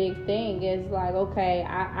is the big thing. Is like, okay,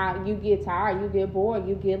 you get tired, you get bored,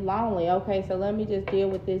 you get lonely. Okay, so let me just deal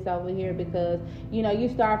with this over here, because you know you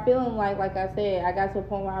start feeling like I said, I got to a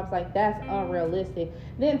point where I was like, that's unrealistic.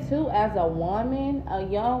 Then too, as a woman, a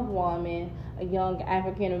young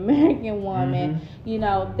African American woman, you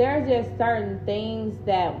know, there's just certain things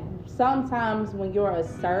that sometimes when you're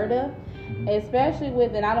assertive, especially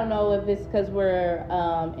with, and I don't know if it's because we're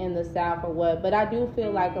in the South or what, but I do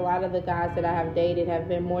feel like a lot of the guys that I have dated have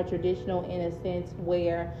been more traditional in a sense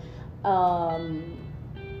where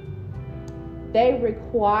they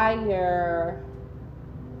require,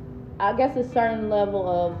 I guess, a certain level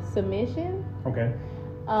of submission. Okay.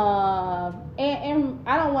 And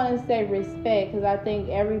I don't want to say respect, because I think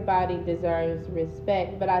everybody deserves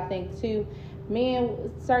respect, but I think too,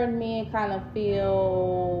 certain men kind of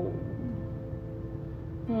feel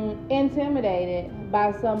intimidated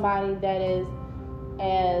by somebody that is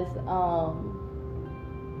as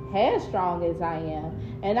headstrong as I am.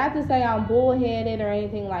 And not to say I'm bullheaded or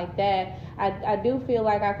anything like that. I do feel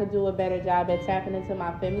like I could do a better job at tapping into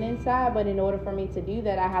my feminine side, but in order for me to do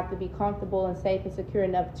that, I have to be comfortable and safe and secure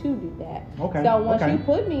enough to do that. Okay. So once you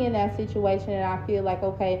put me in that situation and I feel like,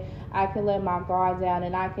 okay, I can let my guard down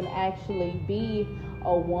and I can actually be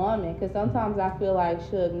a woman, because sometimes I feel like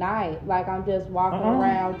Suge Knight, like I'm just walking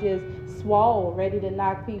around just swole, ready to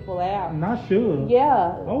knock people out. Not sure.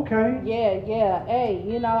 Yeah. Okay. Yeah. Hey,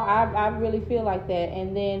 you know, I really feel like that.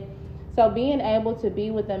 And then, so being able to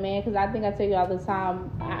be with a man, because I think I tell you all the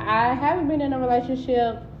time, I haven't been in a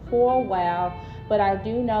relationship for a while, but I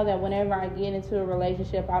do know that whenever I get into a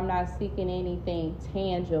relationship, I'm not seeking anything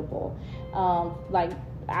tangible. Like,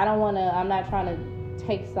 I'm not trying to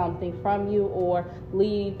take something from you or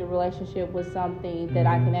leave the relationship with something that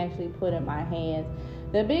I can actually put in my hands.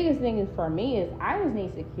 The biggest thing is for me is I just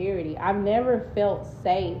need security. I've never felt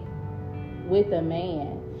safe with a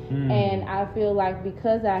man. And I feel like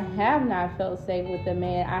because I have not felt safe with a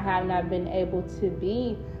man, I have not been able to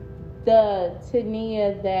be the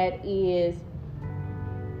Tania that is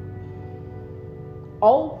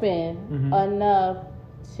open enough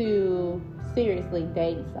to seriously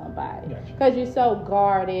date somebody. Because you're so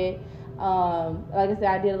guarded. Like I said,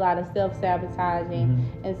 I did a lot of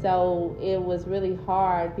self-sabotaging, and so it was really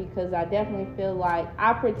hard because I definitely feel like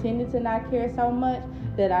I pretended to not care so much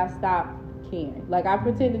that I stopped caring. Like, I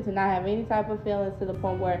pretended to not have any type of feelings to the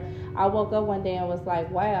point where I woke up one day and was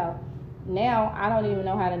like, wow, now I don't even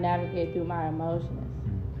know how to navigate through my emotions.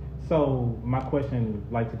 So my question,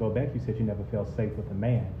 like, to go back, you said you never felt safe with a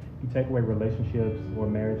man. You take away relationships or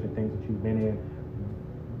marriage and things that you've been in,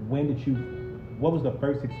 what was the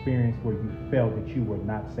first experience where you felt that you were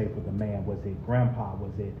not safe with a man? Was it grandpa?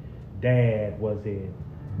 Was it dad? Was it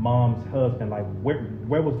mom's husband? Like,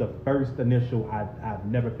 where was the first initial I've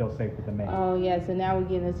never felt safe with a man? Oh yeah, so now we're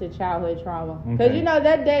getting into childhood trauma, because you know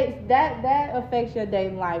that affects your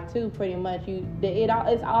dating life too, pretty much.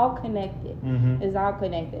 It's all connected. It's all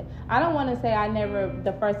connected. I don't want to say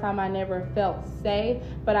the first time I never felt safe,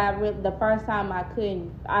 but the first time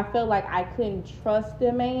I felt like I couldn't trust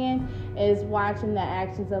a man is watching the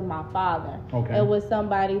actions of my father. Okay. It was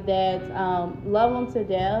somebody that love him to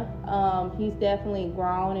death. He's definitely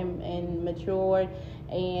grown and matured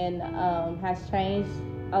and has changed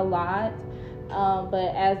a lot.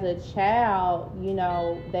 But as a child, you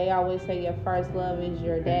know, they always say your first love is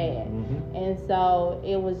your dad. And so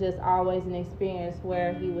it was just always an experience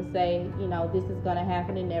where he would say, you know, this is going to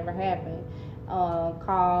happen, it never happened.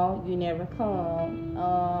 Call, you never come.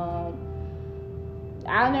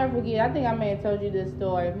 I'll never forget, I think I may have told you this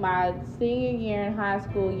story. My senior year in high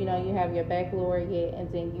school, you know, you have your baccalaureate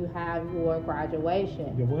and then you have your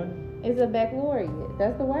graduation. Your what? It's a baccalaureate.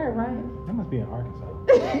 That's the word, right? That must be in Arkansas.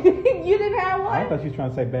 You didn't have one? I thought you was trying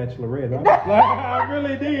to say bachelorette. I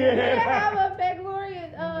really did. You didn't have a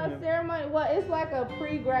baccalaureate ceremony? Well, it's like a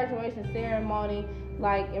pre-graduation ceremony,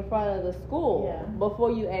 like in front of the school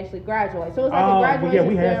before you actually graduate. So it's like a graduation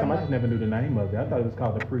ceremony. We had some. I just never knew the name of it. I thought it was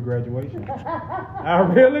called the pre-graduation. I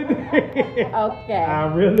really did. Okay.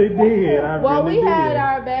 I really did. We had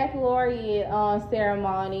our baccalaureate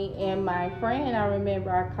ceremony, and my friend, I remember,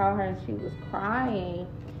 I called her and she was crying.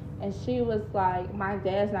 And she was like, my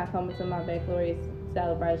dad's not coming to my baccalaureate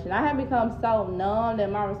celebration. I had become so numb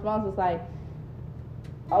that my response was like,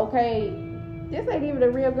 okay, this ain't even a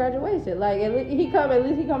real graduation. Like, at least he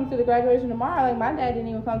comes to the graduation tomorrow. Like, my dad didn't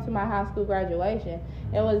even come to my high school graduation.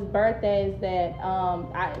 It was birthdays that,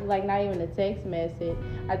 not even a text message.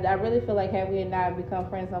 I really feel like had we not become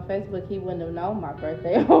friends on Facebook, he wouldn't have known my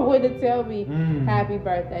birthday or wouldn't tell me happy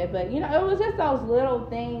birthday. But, you know, it was just those little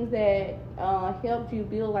things that helped you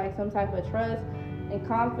build, like, some type of trust and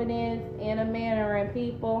confidence in a man or in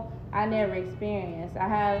people I never experienced. I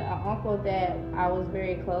had an uncle that I was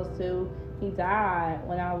very close to. He died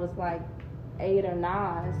when I was like 8 or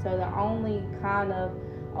 9. So the only kind of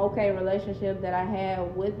okay relationship that I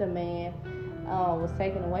had with the man was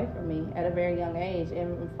taken away from me at a very young age.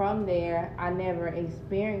 And from there, I never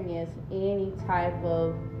experienced any type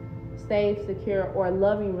of safe, secure, or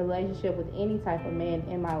loving relationship with any type of man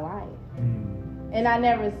in my life. And I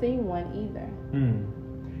never seen one either.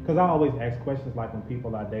 Because I always ask questions like when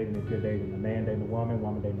people are dating, if you're dating a man dating a woman,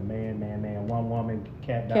 woman dating a man, one woman,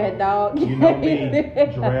 cat dog. You know me,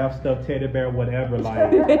 giraffe, stuffed teddy bear, whatever.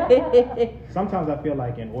 Like, sometimes I feel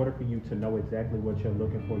like in order for you to know exactly what you're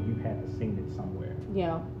looking for, you have to seen it somewhere.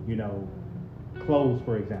 Yeah. You know, clothes,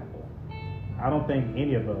 for example. I don't think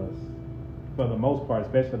any of us, for the most part,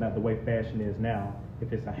 especially not the way fashion is now,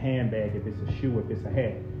 if it's a handbag, if it's a shoe, if it's a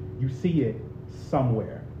hat, you see it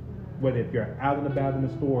somewhere. Whether if you're out and about in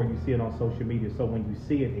the store or you see it on social media. So when you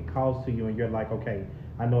see it, it calls to you and you're like, okay,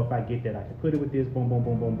 I know if I get that, I can put it with this, boom, boom,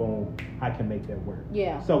 boom, boom, boom, I can make that work.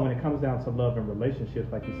 Yeah. So when it comes down to love and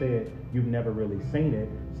relationships, like you said, you've never really seen it.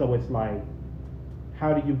 So it's like,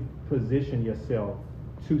 how do you position yourself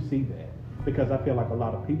to see that? Because I feel like a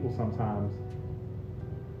lot of people sometimes,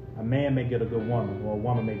 a man may get a good woman or a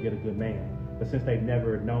woman may get a good man. But since they've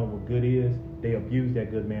never known what good is, they abuse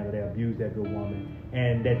that good man or they abuse that good woman.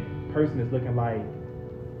 And that person is looking like,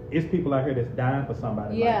 it's people out here that's dying for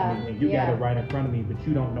somebody like me. And you got it right in front of me, but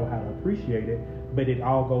you don't know how to appreciate it. But it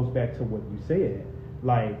all goes back to what you said.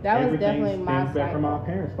 Like, that was everything definitely my stems back cycle. from our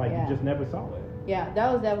parents. Like, you just never saw it. Yeah,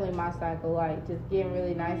 that was definitely my cycle. Like, just getting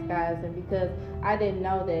really nice guys. And because I didn't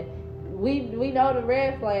know that, we know the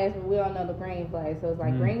red flags, but we don't know the green flags. So it's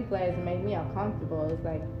like green flags make me uncomfortable. It's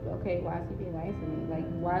like, okay, why is he being nice to me? Like,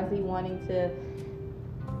 why is he wanting to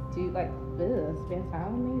do, like, spend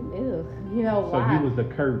time with me? You know, why? So you was the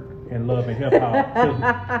Kurt in Love and Hip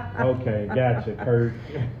Hop. Okay, gotcha, Kurt.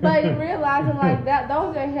 But realizing like that,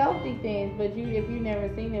 those are healthy things. But if you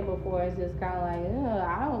never seen it before, it's just kind of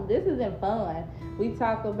like, this isn't fun. I was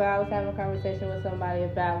having a conversation with somebody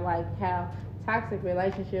about like how toxic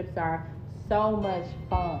relationships are so much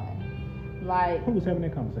fun. Like, Who was having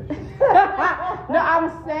that conversation? no, I'm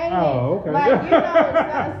saying, Oh, okay. like, you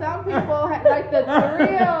know, some people like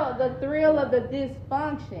the thrill of the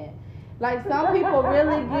dysfunction. Like, some people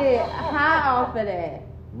really get high off of that.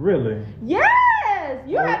 Really? Yes,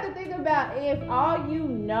 you have to think about if all you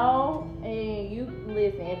know, and you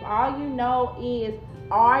listen, if all you know is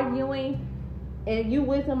arguing, and you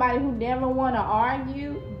with somebody who never want to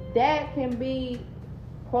argue, that can be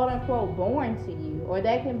quote unquote boring to you, or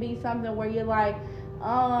that can be something where you're like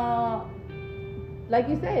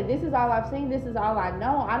you said, this is all I've seen, this is all I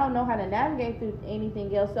know. I don't know how to navigate through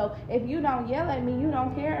anything else. So if you don't yell at me, you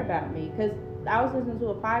don't care about me. Because I was listening to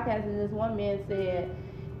a podcast and this one man said,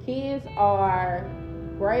 kids are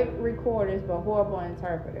great recorders but horrible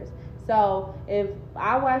interpreters. So if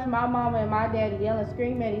I watch my mama and my daddy yell and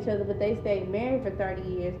scream at each other, but they stayed married for 30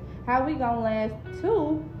 years, how we gonna last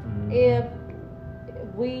too if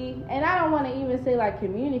we, and I don't want to even say like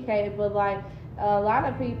communicate, but like a lot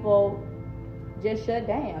of people just shut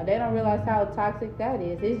down. They don't realize how toxic that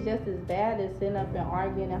is. It's just as bad as sitting up and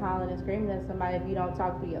arguing and hollering and screaming at somebody if you don't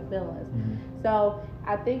talk through your feelings. So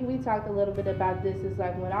I think we talked a little bit about this. It's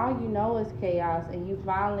like when all you know is chaos and you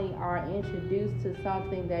finally are introduced to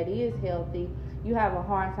something that is healthy, you have a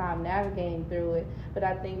hard time navigating through it. But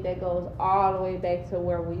I think that goes all the way back to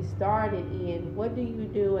where we started in. What do you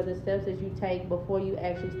do, or the steps that you take before you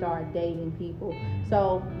actually start dating people?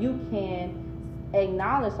 So you can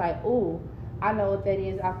acknowledge like, ooh, I know what that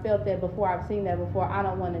is. I felt that before. I've seen that before. I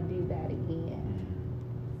don't want to do that again.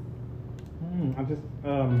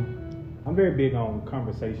 I'm very big on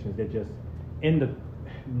conversations that just in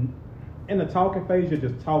the talking phase, you're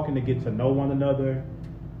just talking to get to know one another.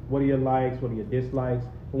 What are your likes? What are your dislikes?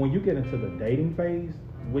 But when you get into the dating phase,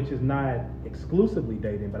 which is not exclusively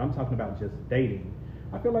dating, but I'm talking about just dating,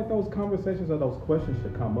 I feel like those conversations or those questions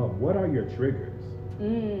should come up. What are your triggers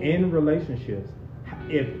in relationships?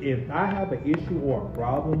 If I have an issue or a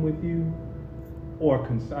problem with you, or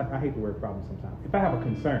I hate the word problem sometimes. If I have a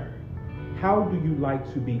concern, how do you like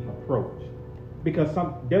to be approached? Because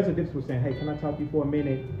there's a difference between saying, hey, can I talk to you for a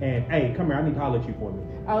minute? And, hey, come here, I need to holler at you for a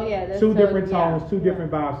minute. Oh, yeah. That's two different tones, two different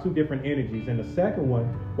vibes, two different energies. And the second one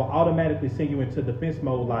will automatically send you into defense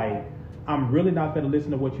mode, like, I'm really not going to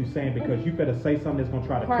listen to what you're saying because you better say something that's going to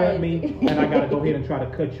try to cut me, and I got to go ahead and try to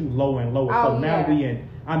cut you lower and lower. So now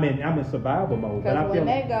I'm in survival mode. Because when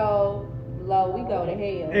they go low, we go to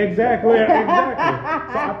hell. Exactly. So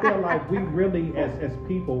I feel like we really, as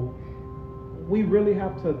people, we really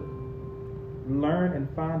have to learn and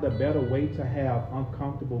find a better way to have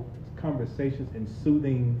uncomfortable conversations in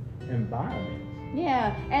soothing environments.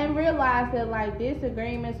 Yeah, and realize that like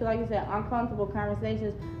disagreements, like you said, uncomfortable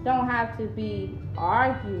conversations don't have to be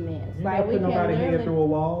arguments. You like we put can nobody literally, head through a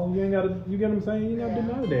wall. You ain't gotta. You get what I'm saying? You ain't gotta do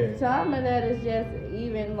none of that. Some of that is just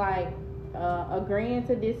even like agreeing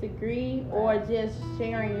to disagree or just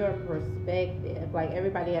sharing your perspective. Like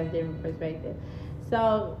everybody has different perspective.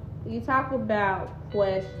 So you talk about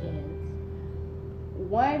questions.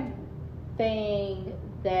 One thing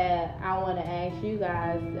that I want to ask you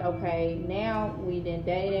guys, okay, now we done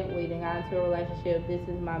dated, we done got into a relationship, this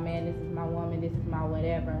is my man, this is my woman, this is my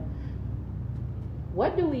whatever.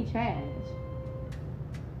 What do we change?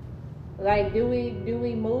 Like, do we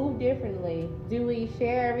move differently? Do we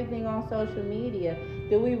share everything on social media?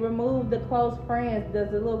 Do we remove the close friends?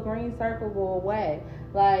 Does the little green circle go away?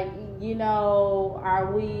 Like, you know,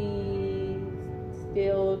 are we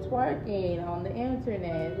still twerking on the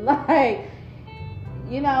internet? Like,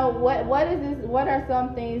 you know, what is this? What are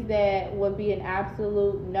some things that would be an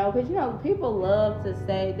absolute no? Because, you know, people love to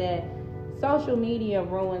say that social media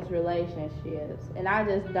ruins relationships. And I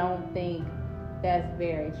just don't think that's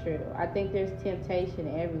very true. I think there's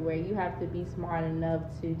temptation everywhere. You have to be smart enough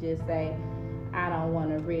to just say, I don't want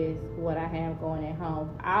to risk what I have going at home.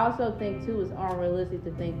 I also think, too, it's unrealistic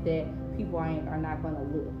to think that people are not going to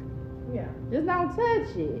look. Yeah. Just don't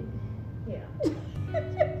touch it. Yeah.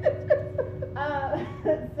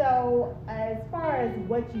 So as far as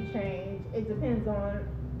what you change, it depends on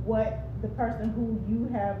what the person who you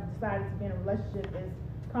have decided to be in a relationship is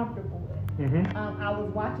comfortable with. Mm-hmm. I was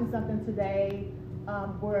watching something today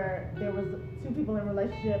where there was two people in a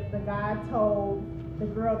relationship. The guy told the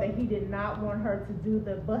girl that he did not want her to do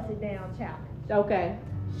the bust it down challenge. Okay.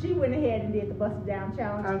 She went ahead and did the bust it down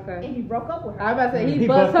challenge. Okay. And he broke up with her. I was about to say he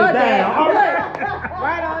bust her down.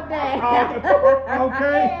 Right on down.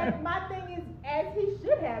 Okay. And my thing is, as he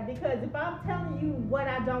should have, because if I'm telling you what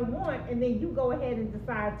I don't want and then you go ahead and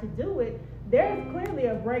decide to do it, there's clearly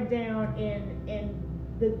a breakdown in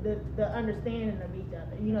the understanding of each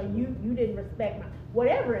other. You know, you didn't respect my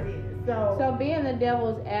whatever it is. So being the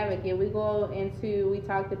devil's advocate, we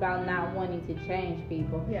talked about not wanting to change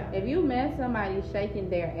people. Yeah. If you met somebody shaking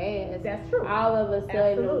their ass, that's true. All of a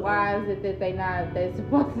sudden, Absolutely. why is it that they're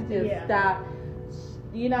supposed to just stop?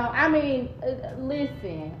 You know, I mean,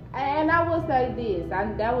 listen, and I will say this.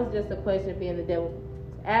 That was just a question being the devil's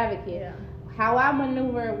advocate. Yeah. How I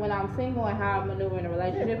maneuver when I'm single and how I maneuver in a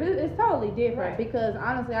relationship it's totally different. Right. Because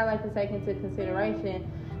honestly, I like to take into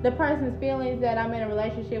consideration the person's feelings that I'm in a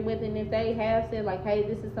relationship with, and if they have said like, hey,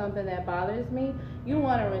 this is something that bothers me, you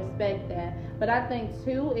want to respect that. But I think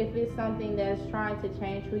too, if it's something that's trying to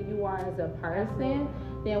change who you are as a person,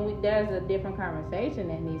 then there's a different conversation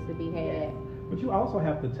that needs to be had. But you also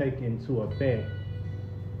have to take into effect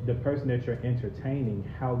the person that you're entertaining,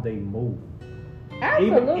 how they move.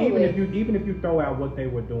 Absolutely. Even if you throw out what they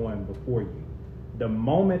were doing before you, the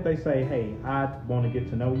moment they say, hey, I want to get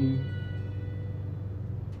to know you,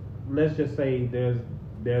 let's just say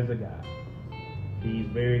there's a guy. He's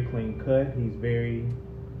very clean cut. He's very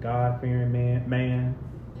God-fearing man.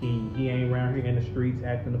 He ain't around here in the streets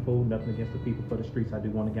acting a fool. Nothing against the people for the streets. I do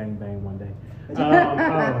want to gangbang one day.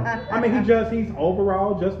 I mean, he's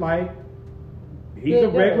overall just like he's a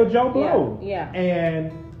regular Joe Blow. Yeah.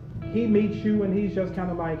 And he meets you and he's just kind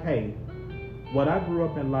of like, hey, what I grew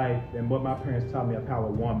up in life and what my parents taught me of how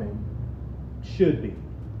a woman should be.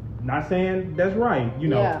 Not saying that's right, you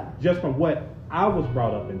know, just from what I was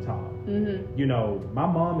brought up and taught. Mm-hmm. You know, my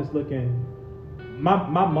mom is looking. My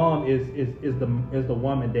mom is the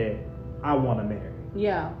woman that I want to marry.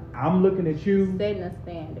 Yeah. I'm looking at you. Setting a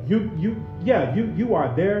standard. You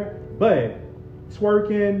are there, but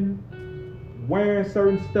twerking, wearing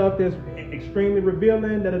certain stuff that's extremely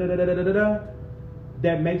revealing,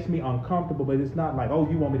 that makes me uncomfortable. But it's not like, oh,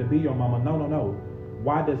 you want me to be your mama? No.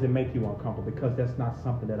 Why does it make you uncomfortable? Because that's not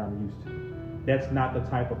something that I'm used to. That's not the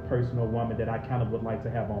type of person or woman that I kind of would like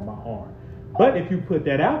to have on my arm. But if you put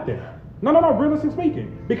that out there, no, realistically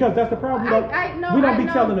speaking, because that's the problem. We don't be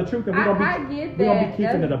telling the truth, and we don't be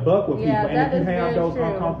keeping it a buck with people. And if you have those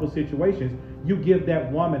uncomfortable situations, you give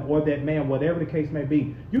that woman or that man, whatever the case may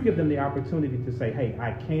be, you give them the opportunity to say, hey,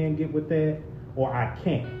 I can get with that, or I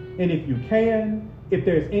can't. And if you can, if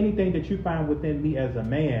there's anything that you find within me as a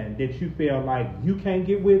man that you feel like you can't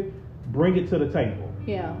get with, bring it to the table.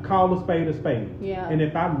 Yeah. Call a spade a spade. Yeah. And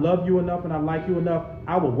if I love you enough and I like you enough,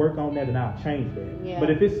 I will work on that and I'll change that. Yeah. But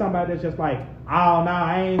if it's somebody that's just like, oh no,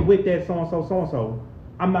 I ain't with that so-and-so,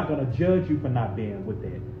 I'm not going to judge you for not being with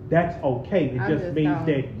that. That's okay. It just means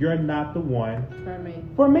that you're not the one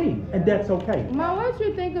for me. Yeah. And that's okay. Mom, what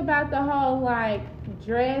you think about the whole like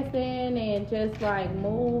dressing and just like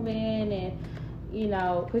moving and, you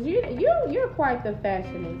know, because you're quite the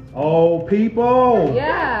fashionista. Oh, people.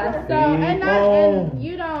 Yeah. So and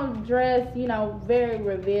you don't dress, you know, very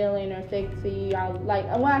revealing or sexy. Like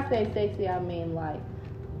when I say sexy, I mean like,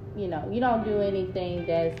 you know, you don't do anything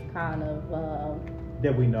that's kind of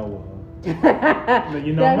that we know of. You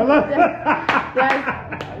know,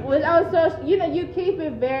 so you know, you keep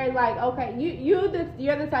it very like, okay, you're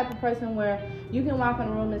the type of person where you can walk in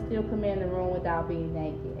the room and still command the room without being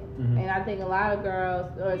naked. Mm-hmm. And I think a lot of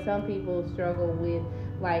girls or some people struggle with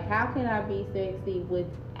like, how can I be sexy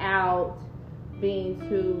without being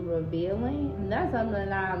too revealing? And that's something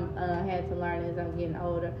that I had to learn as I'm getting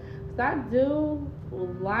older. Because I do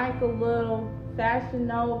like a little Fashion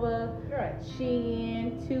Nova, right,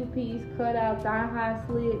 Shein, two-piece cutout, thigh-high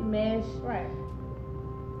slit mesh, right,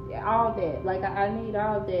 all that. Like I need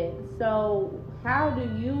all that. So how do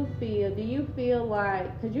you feel? Do you feel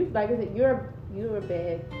like, because you, like I said, you're a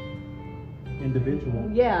bad individual.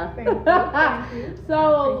 Yeah. Thank you.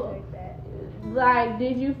 So, like,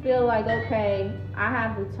 did you feel like, okay, I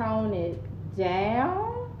have to tone it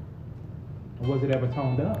down? Or was it ever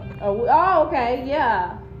toned up? Oh, okay,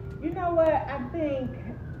 yeah. You know what? I think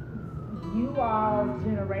you all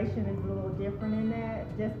generation is a little different in that,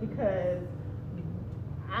 just because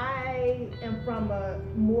I am from a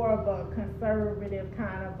more of a conservative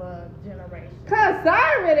kind of a generation.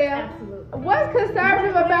 Conservative? Absolutely. What's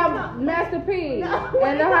conservative about Master P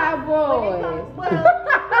and the Hot Boys?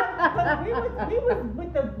 We was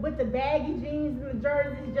with the baggy jeans and the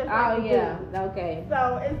jerseys, just like okay.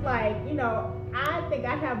 So it's like, you know, I think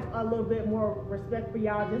I have a little bit more respect for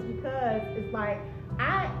y'all just because it's like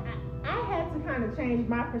I had to kind of change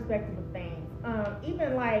my perspective of things.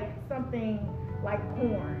 Even like something like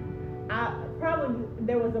porn.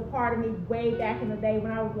 There was a part of me way back in the day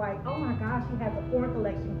when I was like, oh my gosh, she has a porn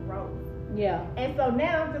collection, gross. Yeah. And so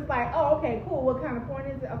now I'm just like, oh, okay, cool. What kind of porn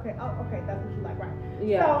is it? Okay, oh, okay, that's what you like, right?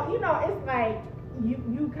 Yeah. So, you know, it's like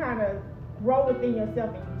you kind of grow within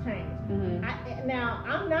yourself and you change. Now,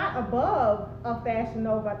 I'm not above a Fashion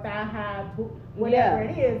Nova, thigh high, whatever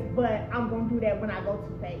it is, but I'm going to do that when I go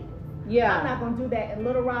to Vegas. Yeah. I'm not going to do that in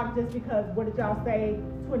Little Rock just because, what did y'all say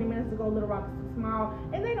 20 minutes ago, Little Rock is too small,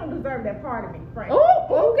 and they don't deserve that part of me, frankly.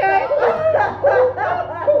 Oh, okay.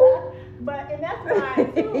 But, and that's why,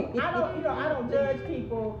 too, I don't judge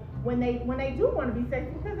people when they do want to be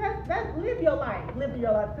sexy, because that's live your life,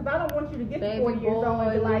 because I don't want you to get to 40 years old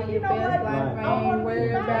and be like, you know what, I want to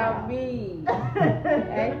worry about me,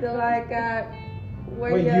 acting like I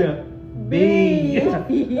B.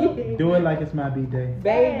 Do it like it's my B-day.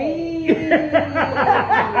 Baby, live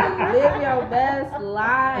your best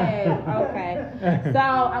life. Okay, so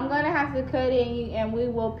I'm gonna have to cut in, and we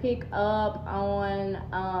will pick up on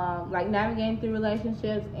like navigating through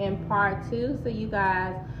relationships in part 2. So you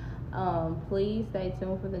guys, please stay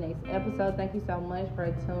tuned for the next episode. Thank you so much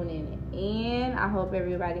for tuning in. I hope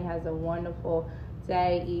everybody has a wonderful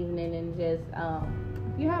day, evening, and just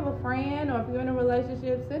if you have a friend or if you're in a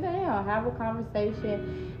relationship, sit down, have a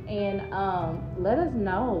conversation, and let us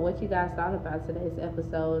know what you guys thought about today's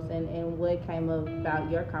episodes and what came up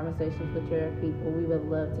about your conversations with your people. We would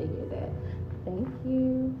love to hear that. Thank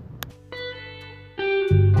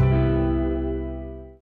you.